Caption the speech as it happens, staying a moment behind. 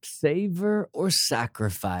Savor or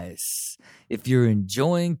sacrifice? If you're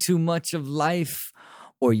enjoying too much of life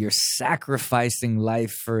or you're sacrificing life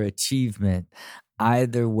for achievement,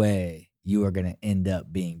 either way, you are going to end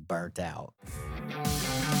up being burnt out.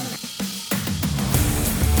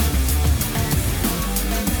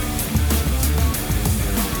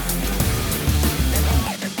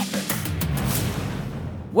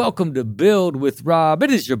 Welcome to Build with Rob. It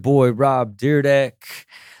is your boy, Rob Dyrdek.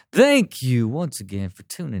 Thank you once again for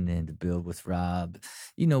tuning in to Build with Rob.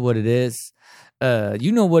 You know what it is.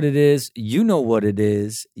 You know what it is. You know what it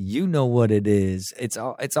is. You know what it is. It's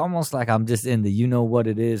almost like I'm just in the you know what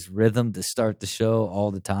it is rhythm to start the show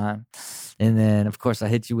all the time. And then, of course, I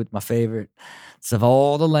hit you with my favorites of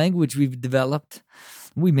all the language we've developed.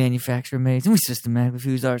 We manufacture, amazing. We systematically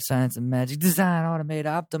fuse art, science, and magic. Design, automate,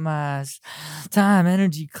 optimize. Time,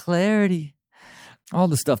 energy, clarity. All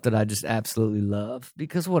the stuff that I just absolutely love.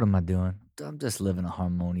 Because what am I doing? I'm just living a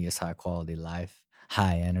harmonious, high-quality life.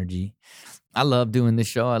 High energy. I love doing this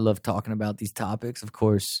show. I love talking about these topics. Of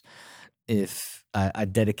course, if I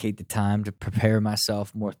dedicate the time to prepare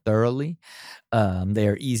myself more thoroughly, they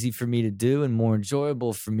are easy for me to do and more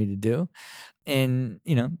enjoyable for me to do. And,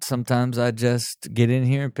 you know, sometimes I just get in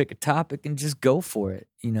here and pick a topic and just go for it,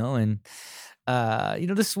 you know, and,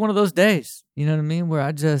 this is one of those days, you know what I mean, where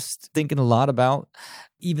I just thinking a lot about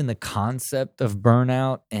even the concept of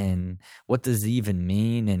burnout and what does it even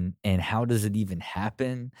mean and how does it even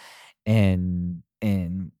happen and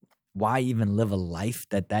why even live a life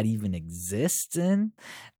that even exists in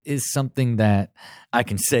is something that I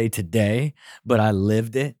can say today, but I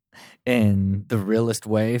lived it in the realest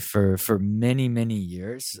way for many, many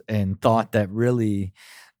years and thought that really,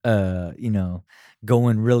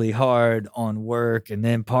 going really hard on work and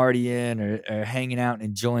then partying or hanging out and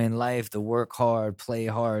enjoying life, the work hard, play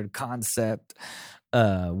hard concept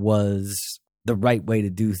was the right way to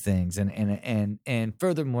do things. And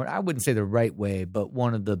furthermore, I wouldn't say the right way, but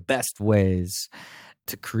one of the best ways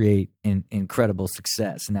to create incredible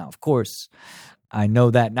success. Now, of course, I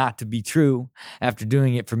know that not to be true after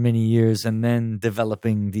doing it for many years and then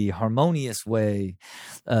developing the harmonious way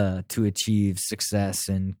to achieve success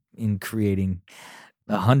and in creating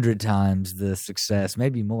 100 times the success,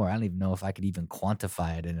 maybe more. I don't even know if I could even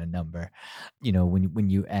quantify it in a number. You know, when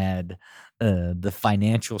you add the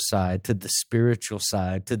financial side to the spiritual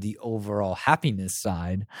side to the overall happiness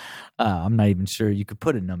side, I'm not even sure you could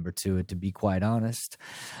put a number to it, to be quite honest.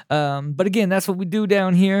 But again, that's what we do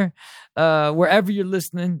down here. Wherever you're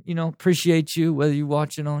listening, appreciate you, whether you're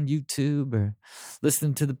watching on YouTube or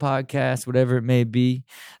listening to the podcast, whatever it may be.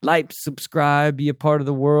 Like, subscribe, be a part of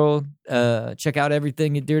the world. Check out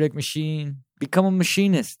everything at Dyrdek Machine. Become a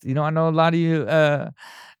machinist. I know a lot of you that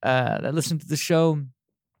listen to the show,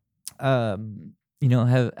 have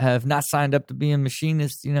not signed up to be a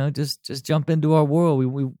machinist. Just jump into our world.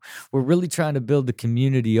 We're really trying to build the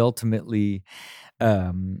community ultimately,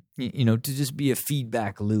 to just be a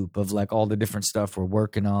feedback loop of like all the different stuff we're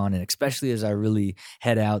working on. And especially as I really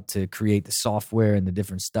head out to create the software and the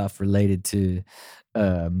different stuff related to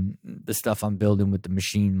the stuff I'm building with the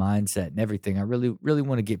machine mindset and everything. I really, really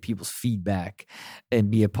want to get people's feedback and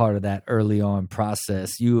be a part of that early on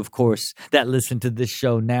process. You, of course, that listen to this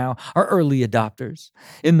show now are early adopters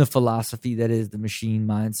in the philosophy that is the machine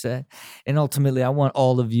mindset. And ultimately, I want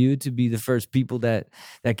all of you to be the first people that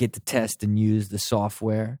get to test and use the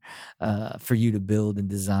software for you to build and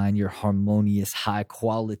design your harmonious, high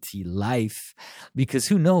quality life. Because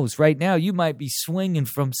who knows, right now you might be swinging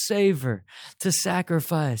from savor to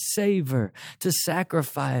sacrifice, savor to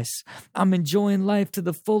sacrifice. I'm enjoying life to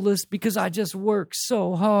the fullest because I just work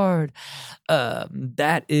so hard.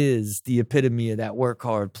 That is the epitome of that work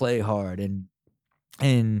hard, play hard.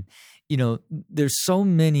 And there's so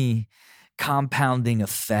many compounding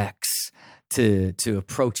effects to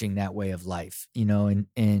approaching that way of life, and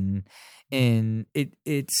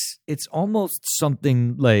it's almost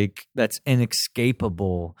something like that's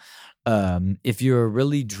inescapable. If you're a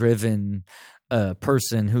really driven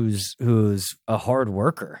person who's a hard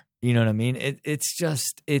worker, you know what I mean?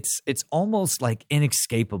 It's almost like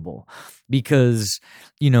inescapable because,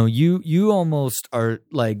 you almost are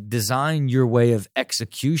like design your way of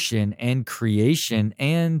execution and creation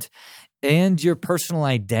and your personal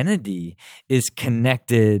identity is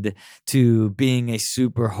connected to being a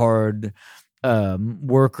super hard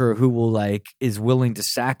worker who is willing to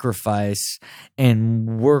sacrifice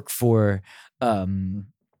and work for an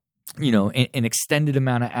extended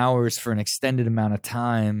amount of hours for an extended amount of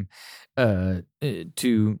time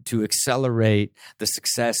to accelerate the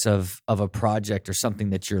success of a project or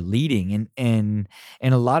something that you're leading. And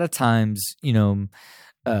a lot of times,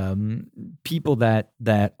 people that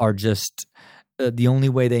are just the only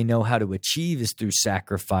way they know how to achieve is through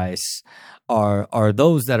sacrifice are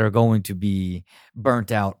those that are going to be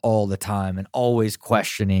burnt out all the time and always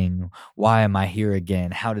questioning, why am I here again?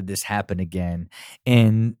 How did this happen again?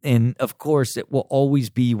 And of course it will always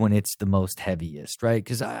be when it's the most heaviest, right?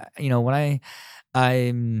 Because when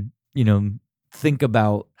I'm think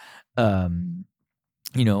about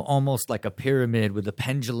almost like a pyramid with a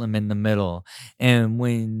pendulum in the middle. And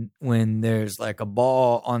when there's like a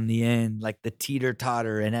ball on the end, like the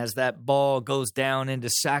teeter-totter, and as that ball goes down into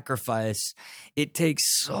sacrifice, it takes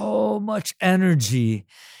so much energy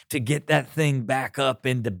to get that thing back up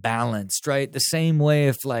into balance, right? The same way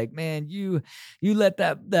if like, man, you let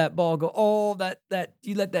that ball go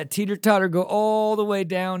you let that teeter-totter go all the way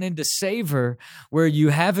down into savor, where you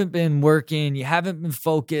haven't been working, you haven't been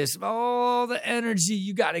focused, all the energy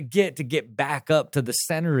you got to get back up to the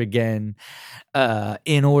center again,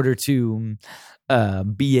 in order to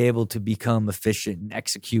be able to become efficient and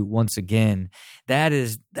execute once again. That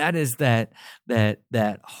is that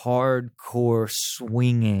hardcore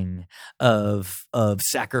swinging of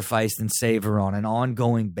sacrifice and savor on an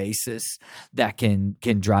ongoing basis that can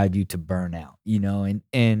drive you to burnout,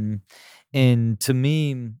 and to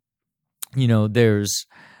me,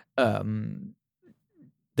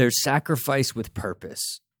 there's sacrifice with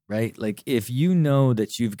purpose, right? Like if you know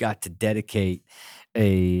that you've got to dedicate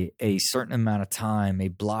a certain amount of time, a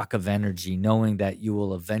block of energy, knowing that you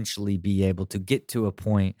will eventually be able to get to a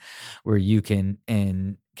point where you can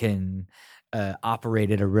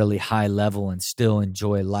operate at a really high level and still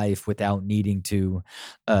enjoy life without needing to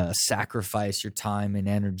sacrifice your time and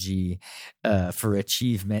energy for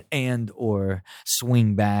achievement, and or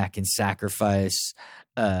swing back and sacrifice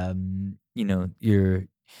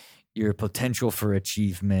your potential for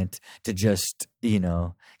achievement to just,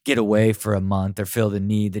 get away for a month or feel the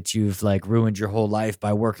need that you've like ruined your whole life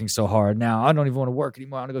by working so hard. Now I don't even want to work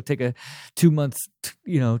anymore. I want to go take a 2-month,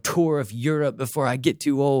 tour of Europe before I get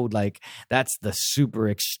too old. Like that's the super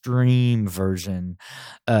extreme version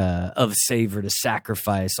of savor to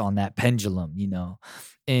sacrifice on that pendulum,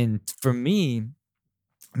 And for me,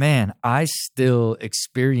 man, I still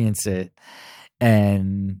experience it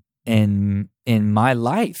and in my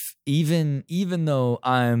life, even though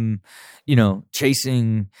I'm,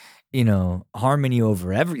 chasing, harmony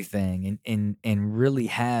over everything and really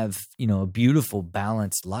have, a beautiful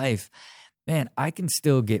balanced life, man, I can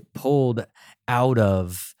still get pulled out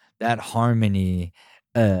of that harmony,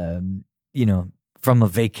 from a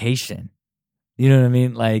vacation. You know what I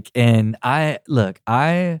mean? Like, and I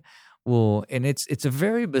will, and it's a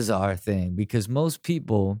very bizarre thing because most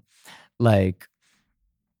people like,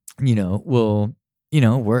 will,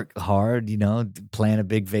 work hard, plan a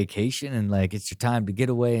big vacation, and like it's your time to get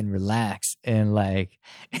away and relax. And like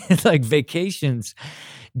it's like vacations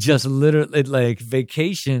just literally like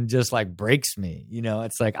vacation just like breaks me.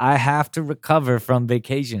 It's like I have to recover from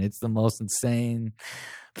vacation. It's the most insane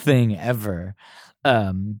thing ever.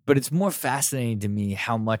 But it's more fascinating to me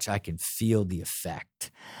how much I can feel the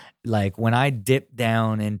effect. Like when I dip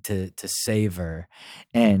down into savor,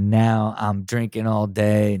 and now I'm drinking all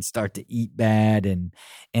day and start to eat bad, and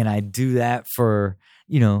I do that for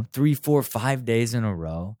 3, 4, 5 days in a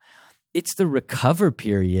row. It's the recover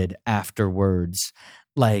period afterwards.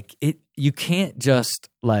 Like you can't just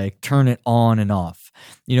like turn it on and off,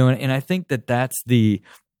 and I think that's the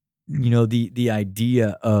the idea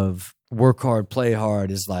of work hard, play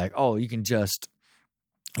hard is like, oh, you can just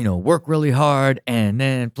work really hard and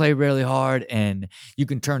then play really hard and you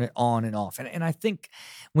can turn it on and off. And I think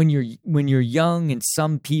when you're young, and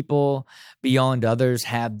some people beyond others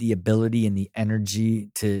have the ability and the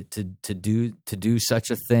energy to do such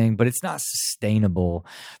a thing, but it's not sustainable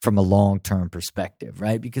from a long-term perspective,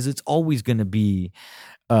 right? Because it's always going to be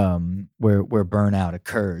where burnout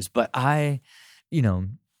occurs. But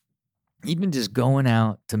even just going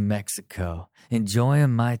out to Mexico,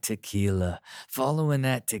 enjoying my tequila, following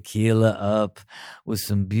that tequila up with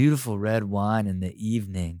some beautiful red wine in the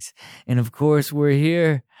evenings. And of course, we're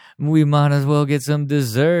here. We might as well get some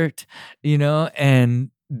dessert,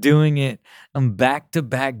 and doing it on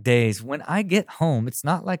back-to-back days. When I get home, it's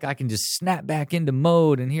not like I can just snap back into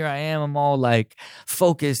mode and here I am, I'm all like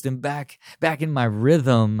focused and back in my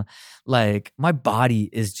rhythm. Like my body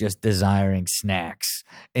is just desiring snacks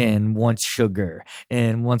and wants sugar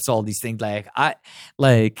and wants all these things. Like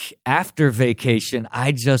after vacation,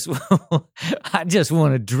 I just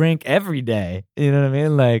want to drink every day. You know what I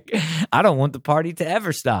mean? Like I don't want the party to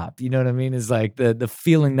ever stop. You know what I mean? It's like the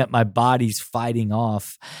feeling that my body's fighting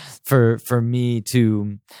off for me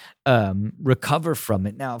to recover from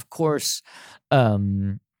it. Now, of course,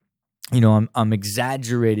 I'm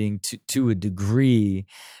exaggerating to a degree,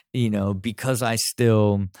 because I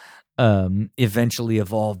still eventually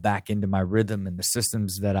evolve back into my rhythm and the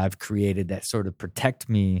systems that I've created that sort of protect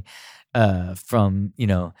me from,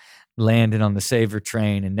 landing on the saver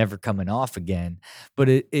train and never coming off again. But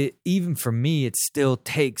it even for me, it still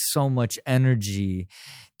takes so much energy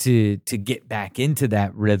to get back into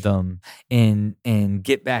that rhythm and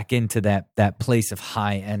get back into that place of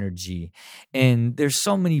high energy. And there's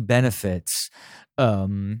so many benefits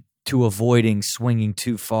to avoiding swinging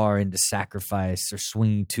too far into sacrifice or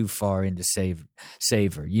swinging too far into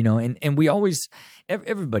savor, and we always,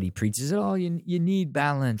 everybody preaches it. Oh, you need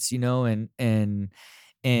balance,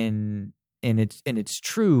 and it's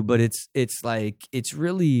true, but it's like, it's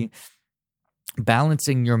really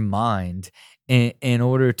balancing your mind in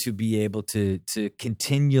order to be able to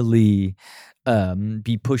continually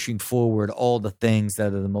be pushing forward all the things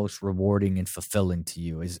that are the most rewarding and fulfilling to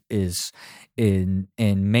you, is in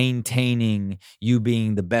maintaining you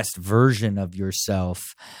being the best version of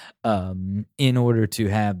yourself in order to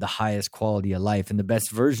have the highest quality of life. And the best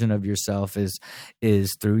version of yourself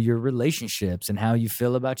is through your relationships and how you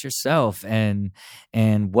feel about yourself and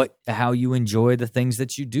how you enjoy the things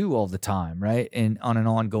that you do all the time, right? And on an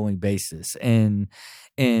ongoing basis. And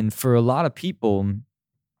for a lot of people,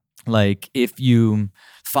 like, if you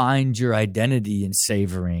find your identity in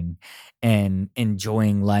savoring and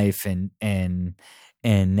enjoying life and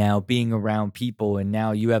now being around people, and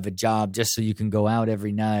now you have a job just so you can go out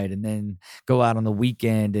every night and then go out on the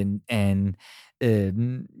weekend and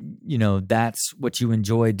that's what you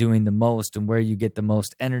enjoy doing the most and where you get the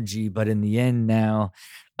most energy. But in the end now,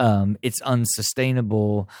 it's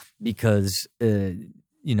unsustainable because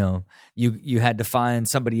you had to find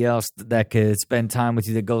somebody else that could spend time with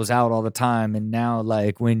you that goes out all the time. And now,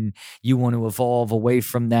 like, when you want to evolve away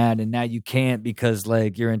from that, and now you can't because,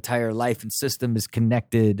 like, your entire life and system is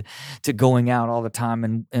connected to going out all the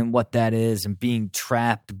time and what that is, and being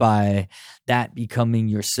trapped by that becoming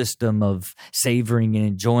your system of savoring and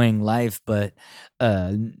enjoying life. But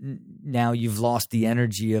now you've lost the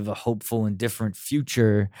energy of a hopeful and different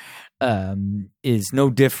future. Is no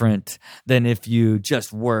different than if you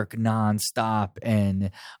just work nonstop and,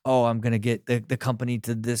 I'm going to get the company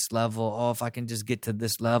to this level. Oh, if I can just get to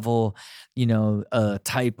this level,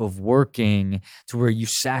 type of working, to where you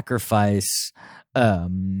sacrifice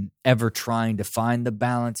ever trying to find the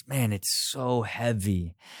balance. Man, it's so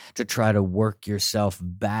heavy to try to work yourself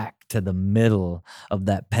back to the middle of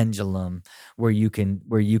that pendulum where you can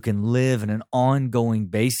live on an ongoing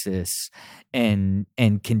basis and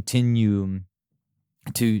continue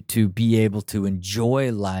to be able to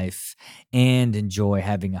enjoy life and enjoy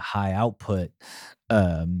having a high output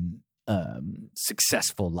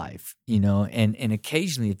successful life, and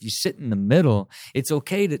occasionally, if you sit in the middle, it's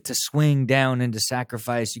okay to swing down into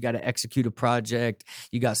sacrifice. You got to execute a project,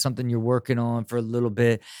 you got something you're working on for a little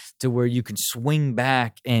bit, to where you can swing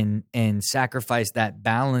back and sacrifice that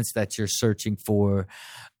balance that you're searching for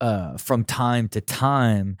from time to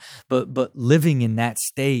time. But living in that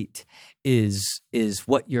state is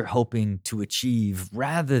what you're hoping to achieve,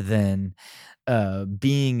 rather than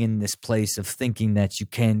being in this place of thinking that you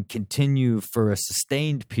can continue for a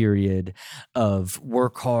sustained period of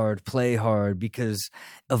work hard, play hard, because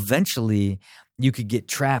eventually you could get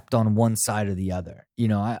trapped on one side or the other.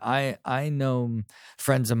 I know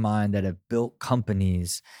friends of mine that have built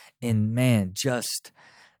companies, and man,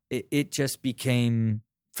 it just became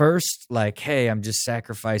first like, hey, I'm just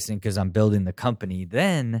sacrificing because I'm building the company.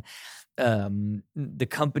 Then the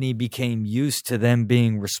company became used to them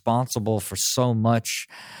being responsible for so much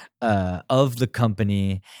of the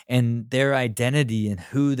company, and their identity and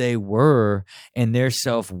who they were and their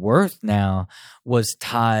self-worth now was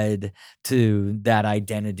tied to that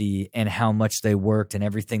identity and how much they worked and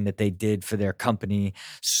everything that they did for their company.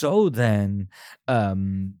 So then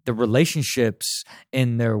the relationships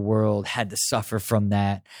in their world had to suffer from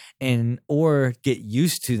that, or get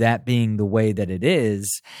used to that being the way that it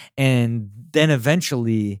is. And then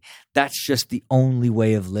eventually that's just the only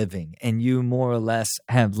way of living. And you more or less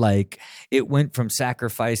have, like, it went from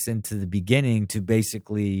sacrifice into the beginning to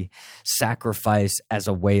basically sacrifice as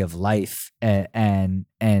a way of life and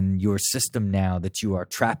your system now that you are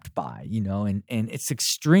trapped by, and it's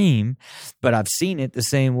extreme, but I've seen it the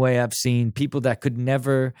same way I've seen people that could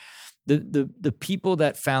never, the people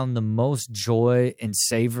that found the most joy in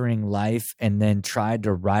savoring life and then tried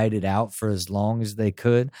to ride it out for as long as they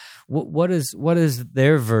could. What is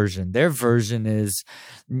their version? Their version is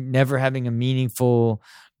never having a meaningful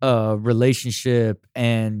relationship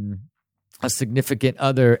and a significant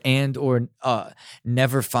other, and or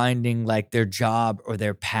never finding like their job or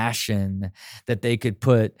their passion that they could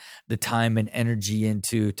put the time and energy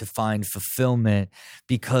into to find fulfillment,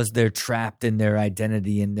 because they're trapped in their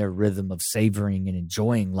identity and their rhythm of savoring and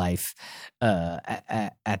enjoying life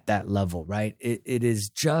at that level, right? It is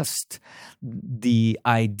just the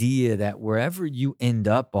idea that wherever you end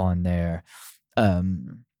up on there,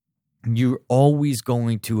 you're always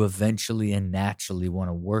going to eventually and naturally want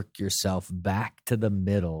to work yourself back to the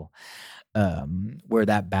middle, where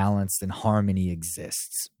that balance and harmony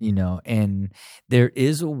exists, and there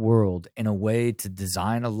is a world and a way to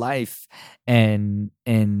design a life and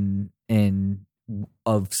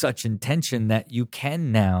of such intention that you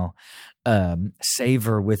can now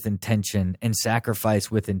savor with intention and sacrifice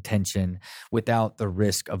with intention without the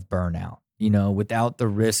risk of burnout. Without the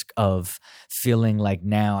risk of feeling like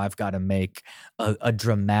now I've got to make a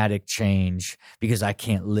dramatic change because I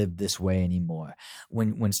can't live this way anymore.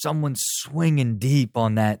 When someone's swinging deep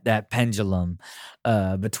on that pendulum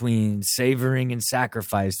between savoring and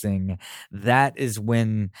sacrificing, that is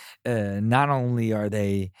when not only are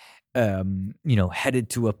they headed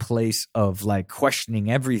to a place of like questioning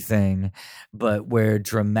everything, but where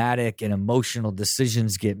dramatic and emotional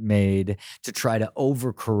decisions get made to try to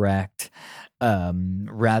overcorrect,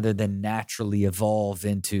 rather than naturally evolve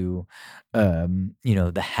into,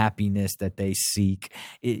 the happiness that they seek.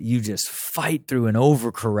 You just fight through an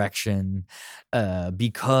overcorrection,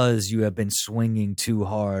 because you have been swinging too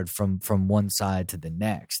hard from one side to the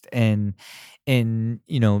next. And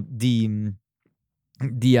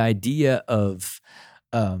the idea of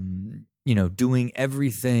doing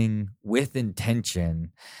everything with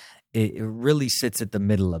intention, it really sits at the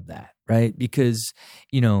middle of that, right? Because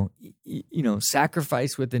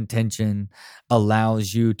sacrifice with intention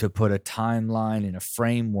allows you to put a timeline and a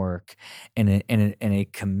framework and a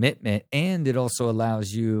commitment, and it also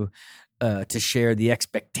allows you to share the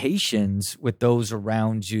expectations with those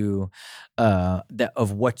around you, that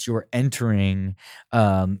of what you're entering,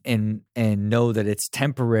 and know that it's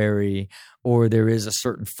temporary, or there is a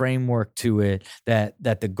certain framework to it that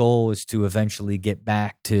the goal is to eventually get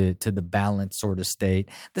back to the balanced sort of state.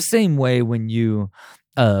 The same way when you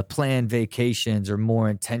plan vacations or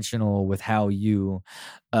more intentional with how you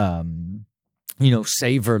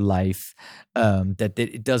savor life, that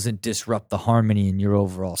it doesn't disrupt the harmony in your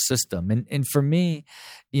overall system. And for me,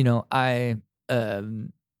 I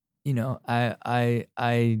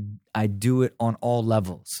do it on all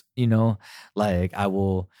levels, like I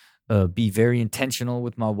will be very intentional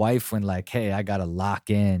with my wife when like, hey, I got to lock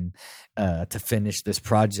in to finish this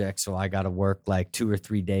project. So I got to work like 2 or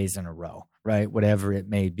 3 days in a row, right? Whatever it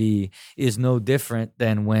may be, is no different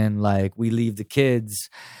than when like we leave the kids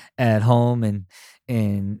at home and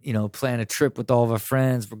plan a trip with all of our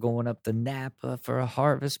friends. We're going up to Napa for a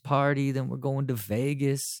harvest party. Then we're going to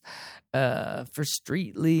Vegas for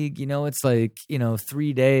Street League. It's like,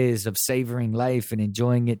 3 days of savoring life and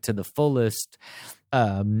enjoying it to the fullest,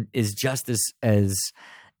 is just as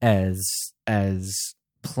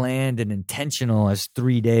planned and intentional as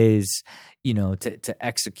 3 days, to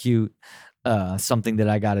execute something that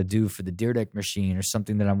I got to do for the Deer Deck machine, or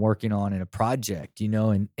something that I'm working on in a project,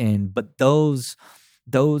 but those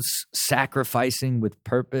sacrificing with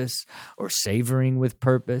purpose or savoring with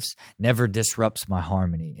purpose never disrupts my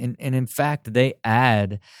harmony. And in fact, they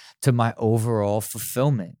add to my overall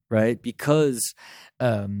fulfillment, right? Because,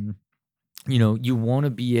 you want to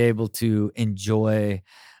be able to enjoy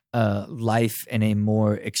life in a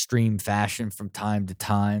more extreme fashion from time to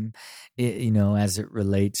time, as it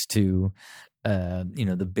relates to,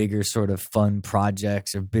 the bigger sort of fun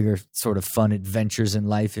projects or bigger sort of fun adventures in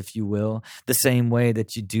life, if you will, the same way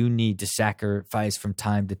that you do need to sacrifice from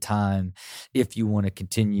time to time if you want to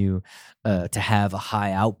continue to have a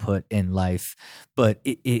high output in life. But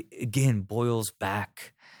it again boils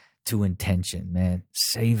back to intention, man.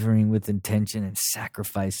 Savoring with intention and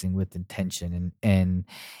sacrificing with intention, and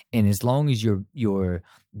as long as you're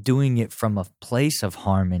doing it from a place of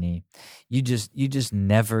harmony, you just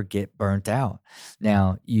never get burnt out.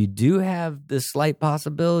 Now, you do have the slight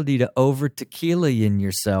possibility to over tequila in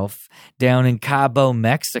yourself down in Cabo,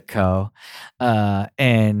 Mexico,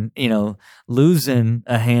 and losing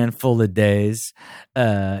a handful of days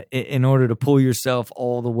in order to pull yourself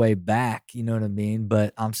all the way back. You know what I mean?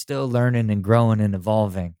 But I'm still learning and growing and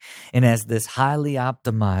evolving. And as this highly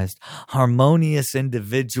optimized, harmonious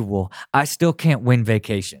individual, I still can't win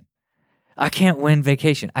vacation. I can't win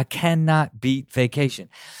vacation. I cannot beat vacation.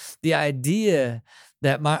 The idea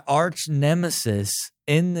that my arch nemesis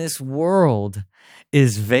in this world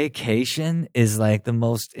is vacation is like the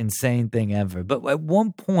most insane thing ever. But at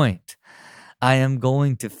one point, I am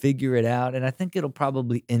going to figure it out, and I think it'll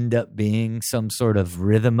probably end up being some sort of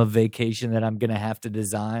rhythm of vacation that I'm going to have to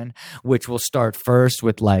design, which will start first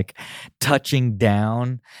with like touching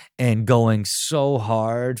down and going so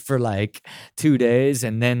hard for like 2 days,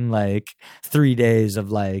 and then like 3 days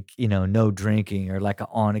of like, no drinking, or like a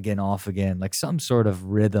on again, off again, like some sort of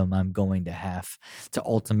rhythm I'm going to have to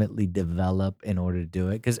ultimately develop in order to do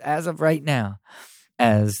it. Because as of right now,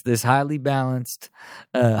 as this highly balanced,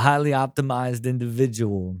 highly optimized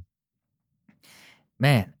individual,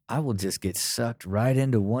 man, I will just get sucked right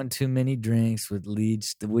into one too many drinks,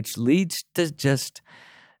 which leads to just,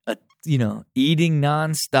 eating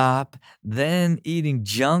nonstop, then eating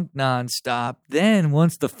junk nonstop. Then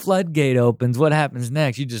once the floodgate opens, what happens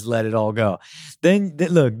next? You just let it all go. Then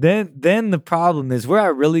the problem is, where I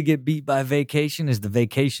really get beat by vacation is the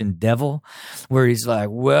vacation devil, where he's like,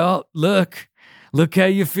 well, look how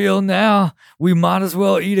you feel now. We might as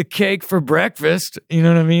well eat a cake for breakfast. You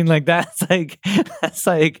know what I mean? Like that's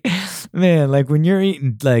like, man, like when you're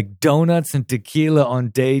eating like donuts and tequila on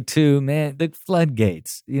day 2, man, the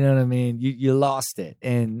floodgates, you know what I mean? You lost it.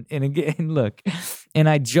 And again, look, and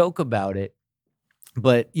I joke about it,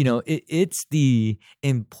 but it's the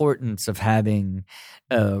importance of having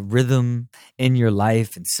rhythm in your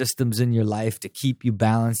life and systems in your life to keep you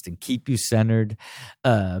balanced and keep you centered,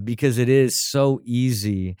 because it is so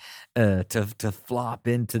easy to flop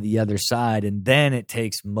into the other side, and then it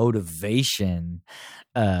takes motivation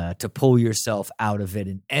to pull yourself out of it,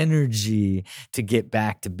 and energy to get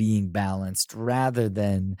back to being balanced, rather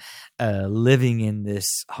than living in this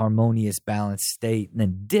harmonious, balanced state and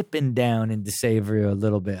then dipping down into savory a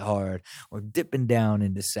little bit hard, or dipping down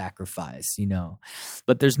into sacrifice,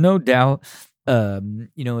 But there's no doubt,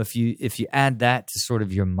 if you add that to sort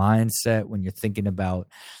of your mindset when you're thinking about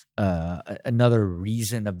another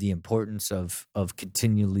reason of the importance of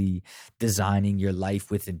continually designing your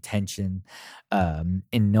life with intention, and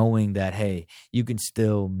knowing that, hey, you can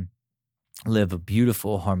still live a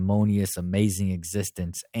beautiful, harmonious, amazing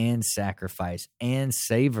existence and sacrifice and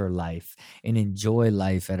savor life and enjoy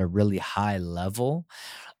life at a really high level,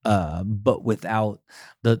 but without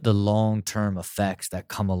the long-term effects that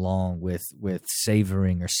come along with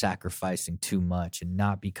savoring or sacrificing too much and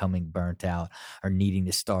not becoming burnt out or needing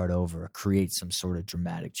to start over or create some sort of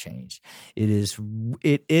dramatic change. It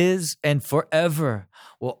is and forever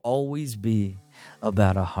will always be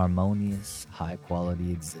about a harmonious,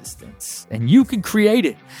 high-quality existence. And you can create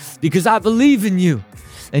it, because I believe in you,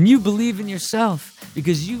 and you believe in yourself,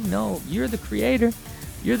 because you're the creator.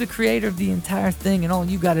 You're the creator of the entire thing, and all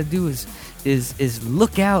you got to do is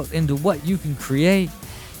look out into what you can create,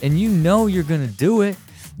 and you're going to do it.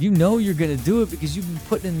 You're going to do it because you've been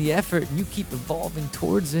putting in the effort, and you keep evolving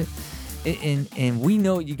towards it. And we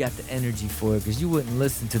know you got the energy for it, because you wouldn't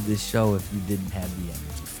listen to this show if you didn't have the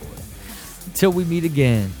energy for it. Until we meet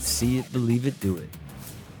again, see it, believe it, do it.